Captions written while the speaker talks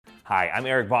Hi, I'm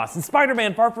Eric Voss, and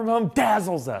Spider-Man Far From Home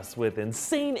dazzles us with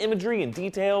insane imagery and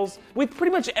details, with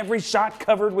pretty much every shot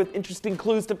covered with interesting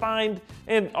clues to find,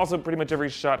 and also pretty much every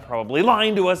shot probably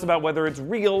lying to us about whether it's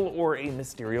real or a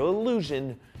Mysterio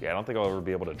illusion. Yeah, I don't think I'll ever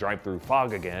be able to drive through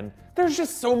fog again. There's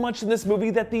just so much in this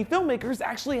movie that the filmmakers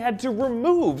actually had to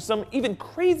remove some even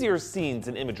crazier scenes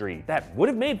and imagery that would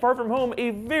have made Far From Home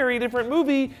a very different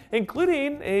movie,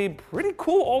 including a pretty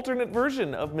cool alternate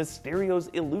version of Mysterio's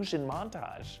illusion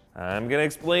montage. I'm gonna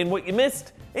explain what you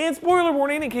missed, and spoiler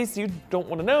warning in case you don't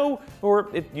want to know, or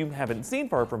if you haven't seen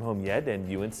Far From Home yet and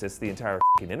you insist the entire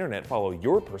internet follow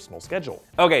your personal schedule.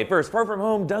 Okay, first, Far From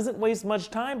Home doesn't waste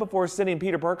much time before sending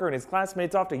Peter Parker and his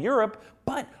classmates off to Europe,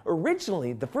 but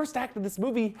originally, the first act of this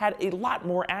movie had a lot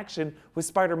more action with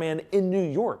Spider-Man in New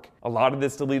York. A lot of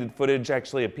this deleted footage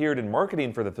actually appeared in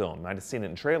marketing for the film. Might have seen it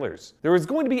in trailers. There was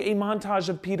going to be a montage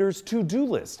of Peter's to-do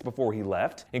list before he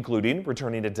left, including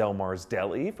returning to Del Mar's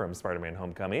Deli from Spider-Man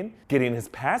Homecoming, getting his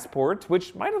passport,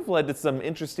 which might have led to some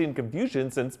interesting confusion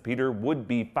since Peter would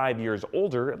be 5 years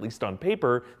older, at least on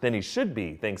paper, than he should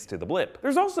be, thanks to the blip.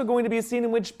 There's also going to be a scene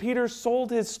in which Peter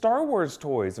sold his Star Wars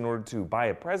toys in order to buy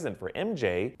a present for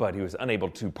MJ, but he was unable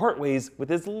to part ways with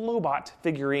his Lobot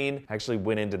figurine. I actually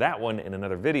went into that one in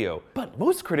another video. But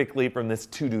most critically from this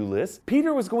to-do list,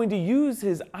 Peter was going to use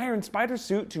his Iron Spider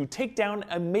suit to take down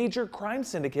a major crime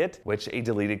syndicate, which a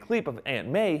deleted clip of Aunt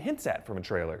May hints at from a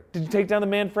trailer. Did you take down the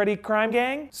Manfredi crime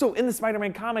gang? So in the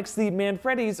Spider-Man comics, the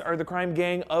Manfredis are the crime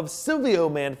gang of Silvio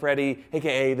Manfredi,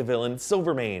 aka the villain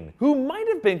Silvermane, who might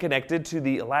have been connected to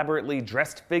the elaborately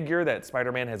dressed figure that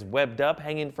Spider-Man has webbed up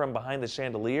hanging from behind the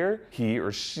chandelier. He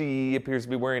or she appears to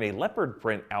be wearing a leopard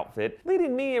print outfit,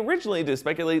 leading me originally to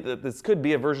speculate that this could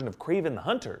be a version of Kraven the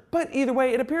Hunter. But either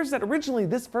way, it appears that originally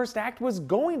this first act was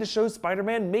going to show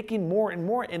Spider-Man making more and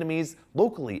more enemies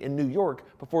locally in New York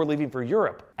before leaving for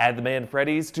Europe. Add the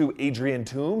Manfredis to Adrian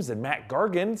Toomes and Matt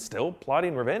Gargan, still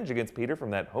plotting revenge against Peter from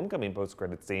that Homecoming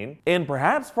post-credit scene. And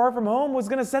perhaps Far From Home was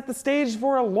going to set the stage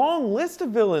for a long list of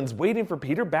villains waiting for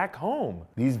Peter back home.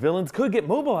 These villains could get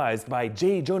mobilized by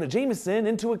J. Jonah Jameson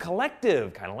into a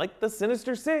collective, kind of like the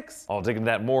Sinister Six. I'll dig into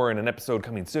that more in an episode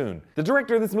coming soon. The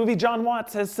director of this movie, John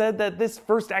Watts, has said that this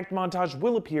first act montage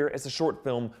will appear as a short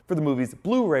film for the movie's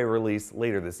Blu-ray release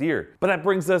later this year. But that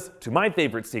brings us to my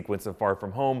favorite sequence of Far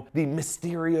From Home, the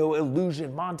Mysterio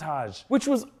illusion montage, which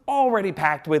was already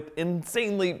packed with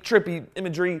insanely trippy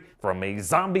imagery, from a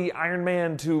zombie Iron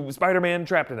Man to Spider-Man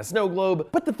trapped in a snow globe.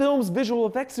 But the film's visual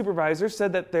effects supervisor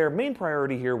said that their main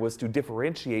priority here was to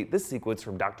differentiate this sequence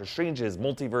from Doctor Strange's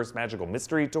Multiverse Magical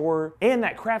Mystery Tour, and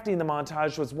that crafting the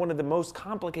montage was one of the most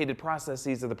complicated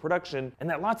processes of the production, and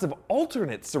that lots of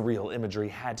alternate surreal imagery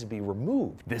had to be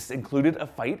removed. This included a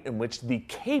fight in which the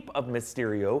cape of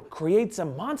Mysterio creates a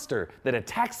monster that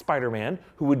attacks Spider-Man,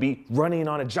 who would be running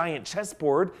on a giant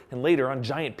chessboard and later on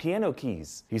giant piano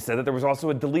keys. He said that there was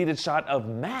also a deleted shot of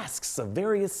masks of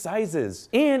various sizes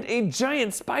and a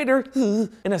giant spider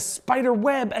in a spider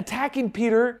web attacking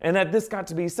Peter, and that this got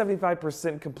to be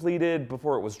 75% completed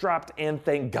before it was dropped, and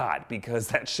thank God, because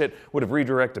that shit would have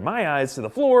redirected my eyes to the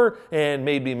floor and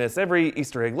made me miss every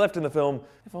Easter egg left in the film.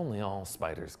 If only all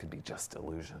spiders could be just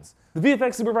illusions. The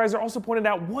VFX supervisor also pointed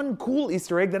out one cool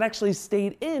Easter egg that actually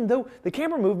stayed in, though the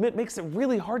camera movement makes it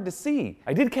really hard to see.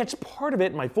 I did catch part of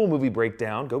it in my full movie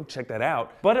breakdown, go check that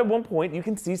out, but at one point you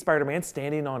can see Spider-Man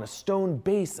standing on a stone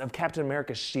base of Captain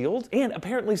America's shield, and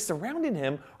apparently surrounding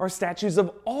him are statues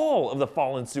of all of the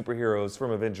fallen superheroes from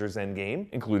Avengers Endgame,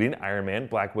 including Iron Man,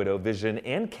 Black Widow, Vision,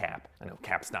 and Cap. I know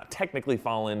Cap's not technically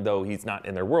fallen, though he's not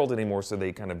in their world anymore, so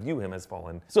they kind of view him as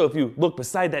fallen. So if you look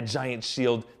beside that giant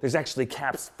shield, there's actually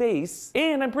Cap's face,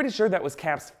 and I'm pretty sure that was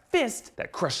Cap's fist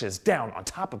that crushes down on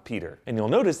top of Peter. And you'll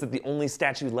notice that the only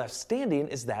statue left standing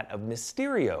is that of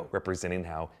Mysterio, representing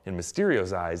how, in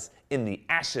Mysterio's eyes, in the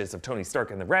ashes of Tony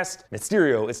Stark and the rest,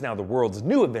 Mysterio is now the world's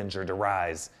new Avenger to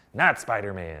rise, not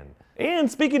Spider-Man.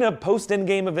 And speaking of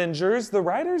post-Endgame Avengers, the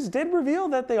writers did reveal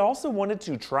that they also wanted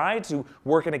to try to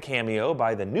work in a cameo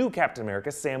by the new Captain America,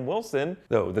 Sam Wilson,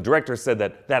 though the director said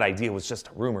that that idea was just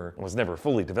a rumor and was never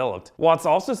fully developed. Watts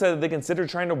also said that they considered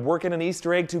trying to work in an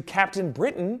Easter egg to Captain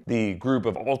Britain, the group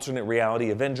of alternate reality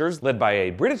Avengers led by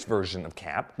a British version of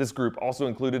Cap. This group also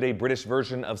included a British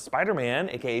version of Spider-Man,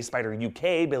 aka Spider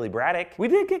UK, Billy Braddock. We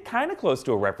did get kind of close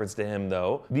to a reference to him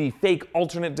though. The fake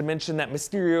alternate dimension that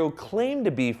Mysterio Mysterio claimed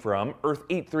to be from Earth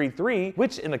 833,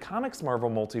 which in the comics Marvel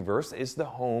multiverse is the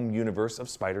home universe of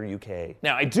Spider UK.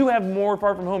 Now, I do have more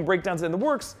Far From Home breakdowns in the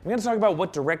works. I'm gonna talk about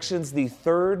what directions the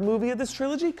third movie of this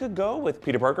trilogy could go, with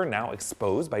Peter Parker now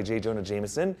exposed by J. Jonah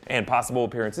Jameson, and possible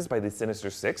appearances by the Sinister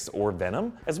Six or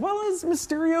Venom, as well as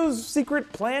Mysterio's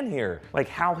secret plan here, like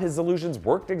how his illusions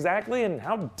worked exactly and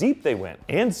how deep they went.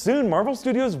 And soon, Marvel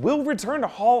Studios will return to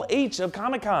Hall H of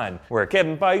Comic-Con, where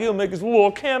Kevin Feige will make his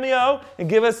little cameo and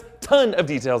give us a ton of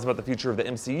details about the future of the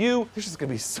MCU. There's just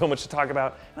gonna be so much to talk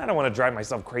about, and I don't wanna drive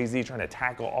myself crazy trying to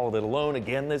tackle all of it alone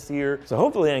again this year, so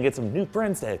hopefully I can get some new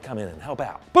friends to come in and help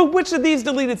out. But which of these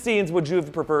deleted scenes would you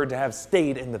have preferred to have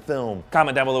stayed in the film?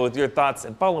 Comment down below with your thoughts,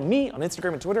 and follow me on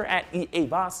Instagram and Twitter at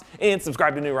EABoss, and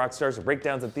subscribe to New Rockstars for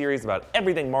breakdowns and theories about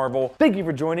everything Marvel. Thank you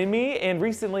for joining me, and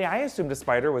recently I assumed a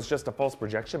spider was just a false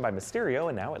projection by Mysterio,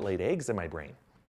 and now it laid eggs in my brain.